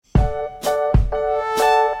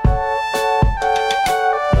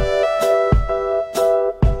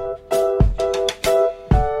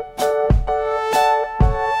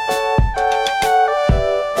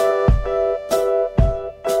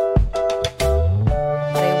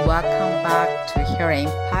welcome back to Her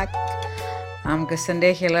Impact. I'm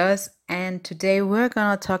Gusande Hilos, and today we're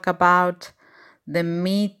going to talk about the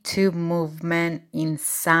Me Too movement in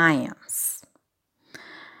science.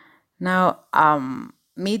 Now,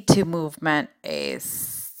 Me Too movement is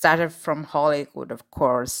started from Hollywood, of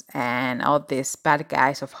course, and all these bad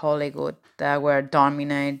guys of Hollywood that were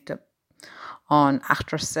dominated on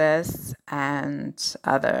actresses and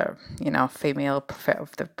other, female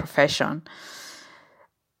of the profession.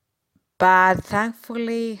 But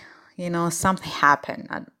thankfully, something happened.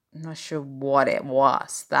 I'm not sure what it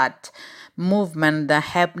was. That movement that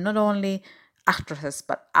helped not only actresses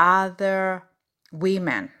but other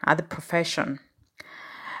women, other profession.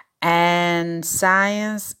 And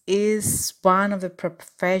science is one of the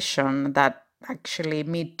profession that actually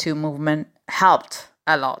Me Too movement helped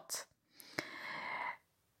a lot.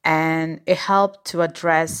 And it helped to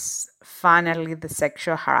address finally the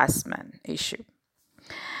sexual harassment issue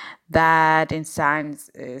that in science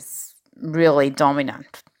is really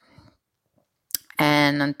dominant.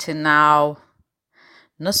 And until now,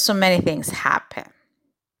 not so many things happen.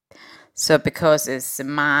 So because it's a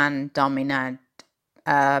man-dominant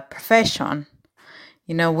profession,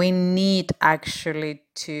 we need actually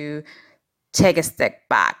to take a step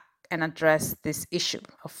back and address this issue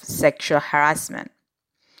of sexual harassment.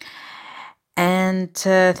 And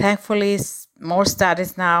thankfully, more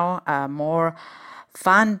studies now, more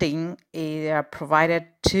funding is provided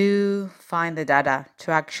to find the data, to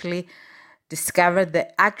actually discover the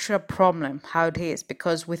actual problem, how it is.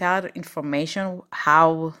 Because without information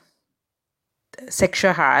how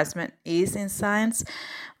sexual harassment is in science,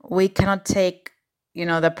 we cannot take,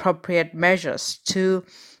 the appropriate measures to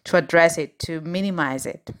address it, to minimize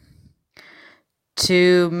it,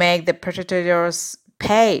 to make the perpetrators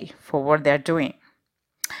pay for what they're doing.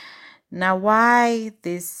 Now, why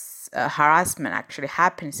this harassment actually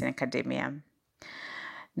happens in academia?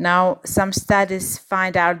 Now, some studies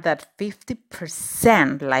find out that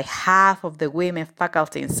 50%, like half of the women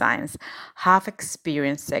faculty in science, have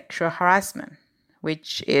experienced sexual harassment,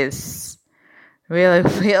 which is really,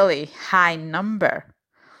 really high number.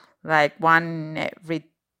 Like 1 in every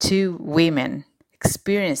 2 women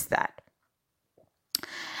experience that.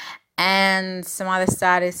 And some other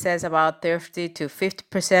studies says about 30 to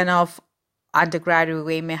 50% of undergraduate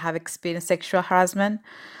women have experienced sexual harassment.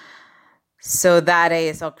 So that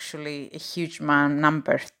is actually a huge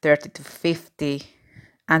number, 30 to 50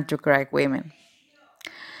 undergraduate women.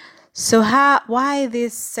 So why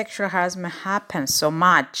this sexual harassment happens so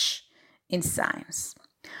much in science?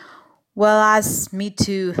 Well, as Me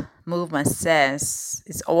Too movement says,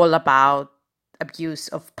 it's all about abuse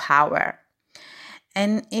of power.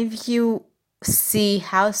 And if you see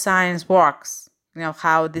how science works,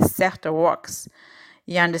 how this sector works,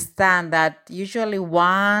 you understand that usually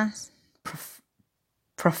one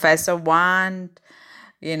professor, the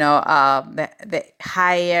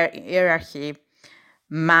higher hierarchy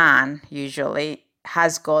man usually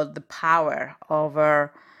has got the power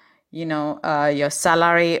over, your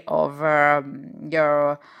salary, over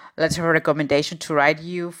your letter of recommendation to write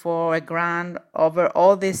you for a grant, over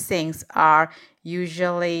all these things are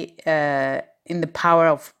usually in the power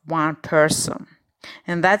of one person.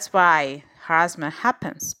 And that's why harassment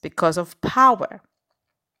happens, because of power.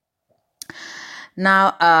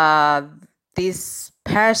 Now, this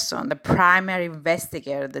person, the primary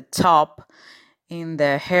investigator, the top in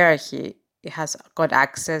the hierarchy, it has got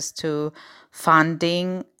access to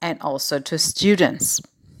funding and also to students.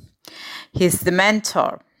 He's the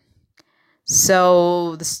mentor.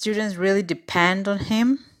 So the students really depend on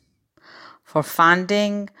him for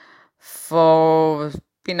funding, for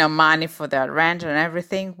money for their rent and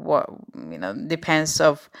everything. Depends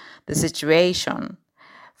of the situation.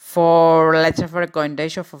 For letter of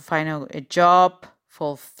recommendation, for finding a job,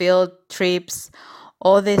 for field trips,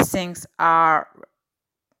 all these things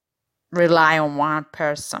rely on one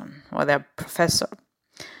person or their professor.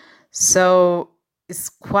 So it's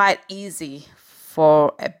quite easy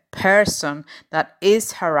for a person that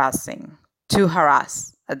is harassing to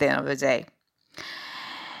harass at the end of the day.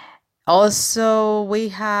 Also, we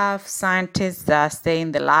have scientists that stay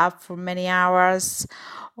in the lab for many hours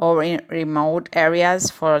or in remote areas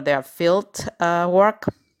for their field work.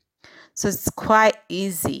 So it's quite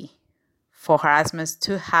easy for harassment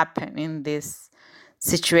to happen in these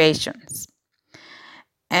situations.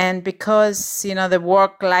 And because, the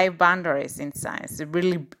work-life boundaries in science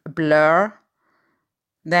really blur,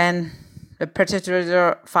 then the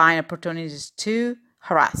perpetrator find opportunities to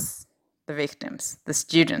harass the victims, the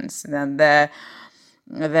students, and the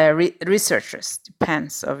researchers,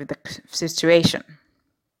 depends on the situation.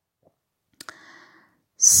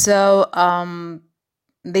 So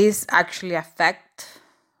these actually affect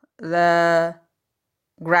the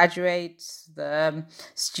graduates, the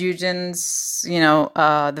students,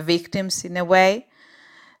 the victims in a way.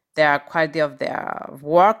 They are quality of their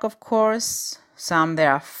work, of course. Some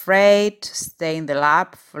they're afraid to stay in the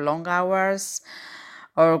lab for long hours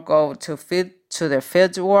or go to their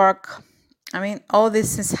field work. I mean, all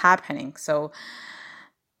this is happening. So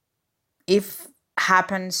if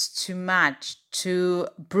happens too much, too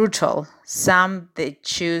brutal, some they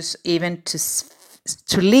choose even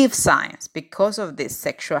to leave science because of this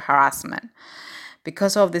sexual harassment,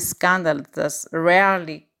 because of this scandal that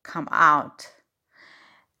rarely come out.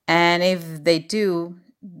 And if they do,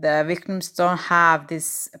 the victims don't have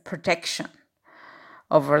this protection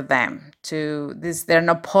over them. There are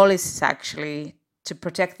no policies actually to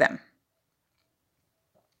protect them.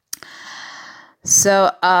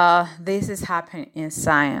 So this is happening in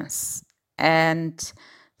science, and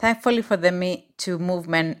thankfully for the Me Too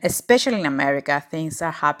movement, especially in America, things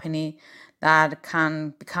are happening that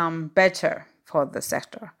can become better for the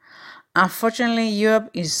sector. Unfortunately, Europe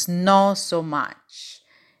is not so much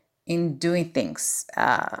in doing things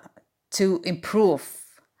to improve.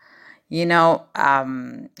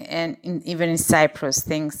 Even in Cyprus,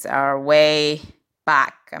 things are way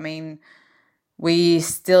back. I mean, we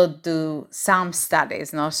still do some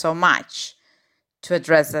studies, not so much, to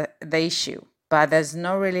address the issue, but there's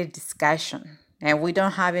no really discussion. And we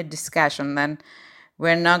don't have a discussion, then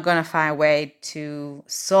we're not going to find a way to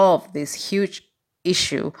solve this huge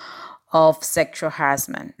issue of sexual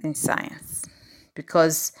harassment in science.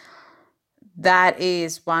 Because that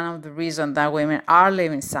is one of the reasons that women are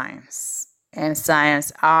leaving science. And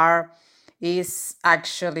science is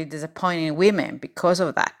actually disappointing women because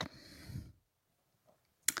of that.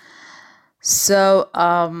 So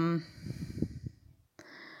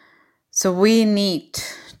we need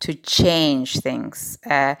to change things.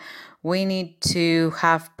 We need to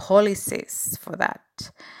have policies for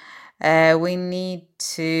that. We need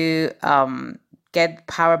to get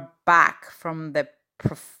power back from the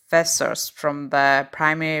professors, from the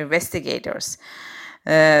primary investigators.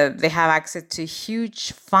 They have access to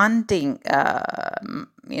huge funding,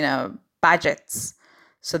 budgets.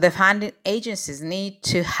 So the funding agencies need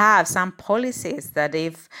to have some policies that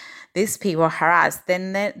if these people are harassed,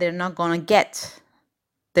 then they're not going to get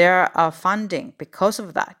their funding because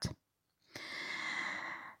of that.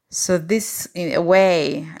 So this, in a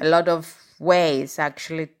way, a lot of ways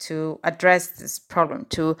actually to address this problem,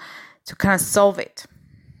 to kind of solve it.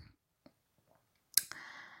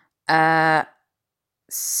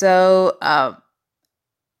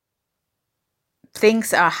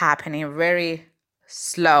 Things are happening very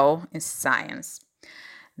slow in science.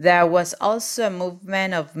 There was also a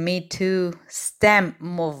movement of Me Too STEM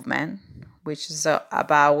movement, which is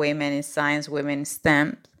about women in science, women in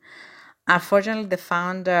STEM. Unfortunately, the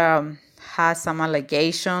founder has some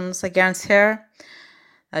allegations against her.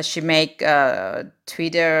 She make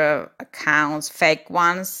Twitter accounts, fake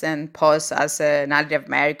ones, and posts as a Native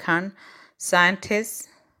American scientist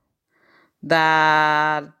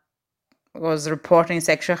that was reporting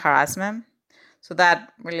sexual harassment. So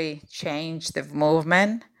that really changed the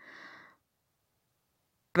movement.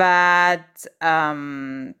 But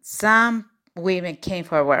some women came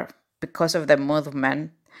forward because of the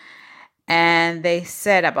movement, and they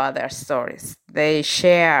said about their stories. They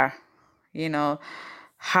share,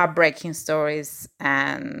 heartbreaking stories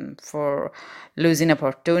and for losing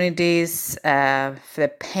opportunities, for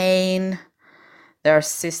the pain, their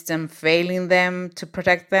system failing them to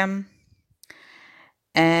protect them.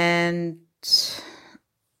 And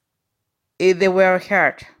they were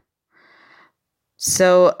hurt.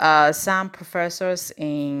 So some professors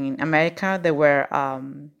in America, there were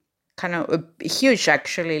kind of a huge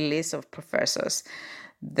actually list of professors.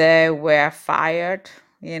 They were fired,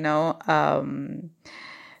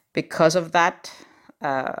 because of that,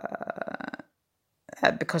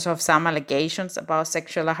 because of some allegations about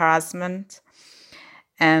sexual harassment.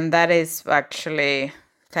 And that is actually,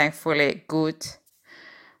 thankfully, good.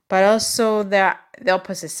 But also the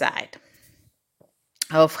opposite side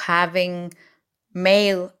of having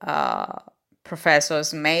male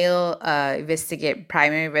professors, male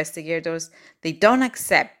primary investigators, they don't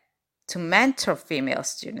accept to mentor female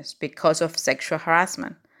students because of sexual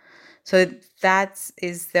harassment. So that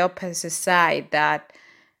is the opposite side, that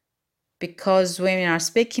because women are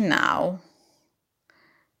speaking now,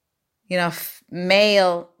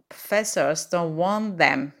 male professors don't want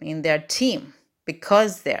them in their team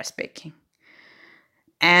because they are speaking.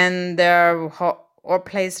 And their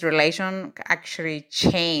workplace relation actually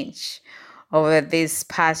change over these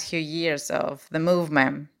past few years of the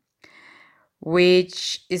movement,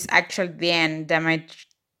 which is actually the end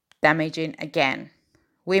damaging again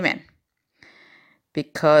women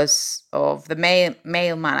because of the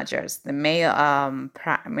male managers, the male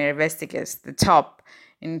primary investigators, the top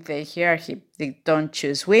in the hierarchy. They don't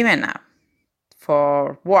choose women now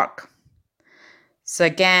for work. So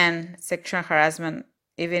again, sexual harassment,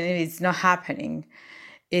 even if it's not happening,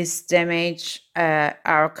 is damage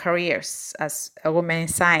our careers as a woman in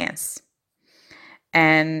science.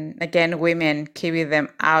 And again, women keeping them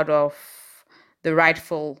out of the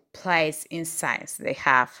rightful place in science they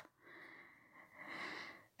have.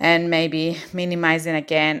 And maybe minimizing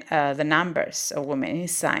again the numbers of women in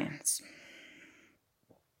science.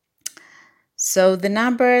 So the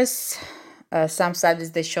numbers, some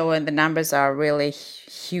studies they show, and the numbers are really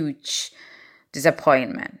huge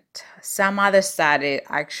disappointment. Some other study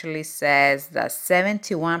actually says that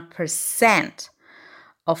 71%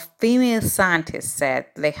 of female scientists said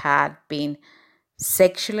they had been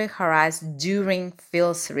sexually harassed during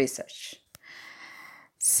field research.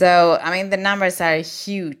 So, I mean, the numbers are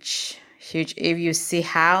huge. If you see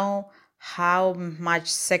how much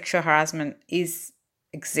sexual harassment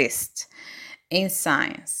exists in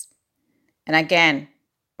science. And again,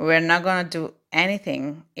 we're not going to do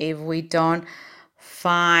anything if we don't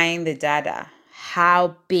find the data.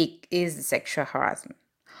 How big is the sexual harassment?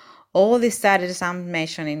 All the studies I'm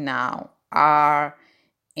mentioning now are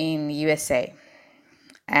in USA.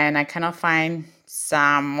 And I cannot find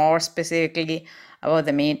some more specifically about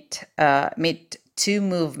the Me Too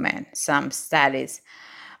movement, some studies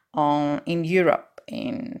in Europe,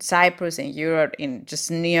 in Cyprus, in Europe, in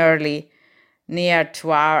just near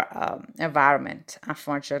to our environment,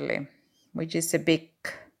 unfortunately, which is a big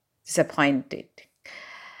disappointed.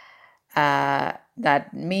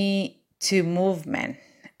 That Me Too movement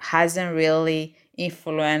hasn't really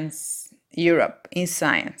influenced Europe in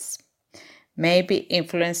science. Maybe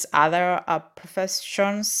influence other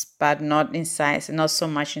professions, but not in science, not so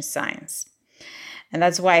much in science. And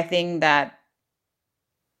that's why I think that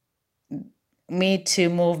Me Too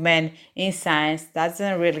movement in science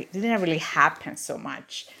didn't really happen so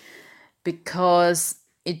much, because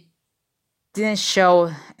it didn't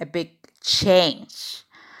show a big change.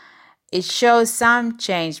 It shows some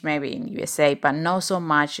change maybe in USA, but not so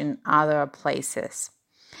much in other places.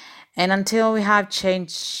 And until we have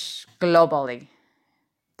change globally,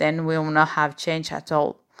 then we will not have change at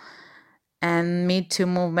all. And Me Too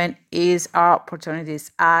movement is our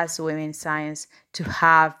opportunities as women in science to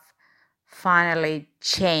have finally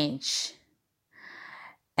change,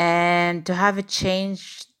 and to have a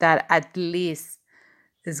change that at least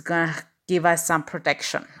is gonna give us some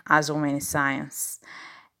protection as women in science.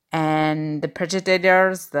 And the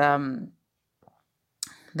predators, the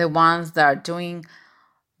ones that are doing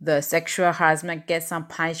the sexual harassment, get some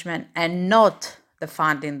punishment and not the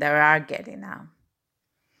funding they are getting now.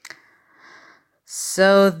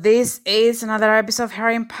 So this is another episode of Her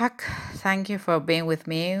Impact. Thank you for being with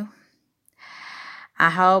me. I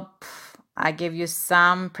hope I give you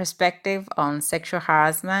some perspective on sexual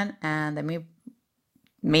harassment and the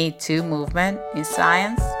Me Too movement in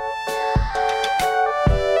science.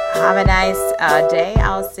 Have a nice day.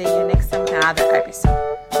 I'll see you next time with another episode.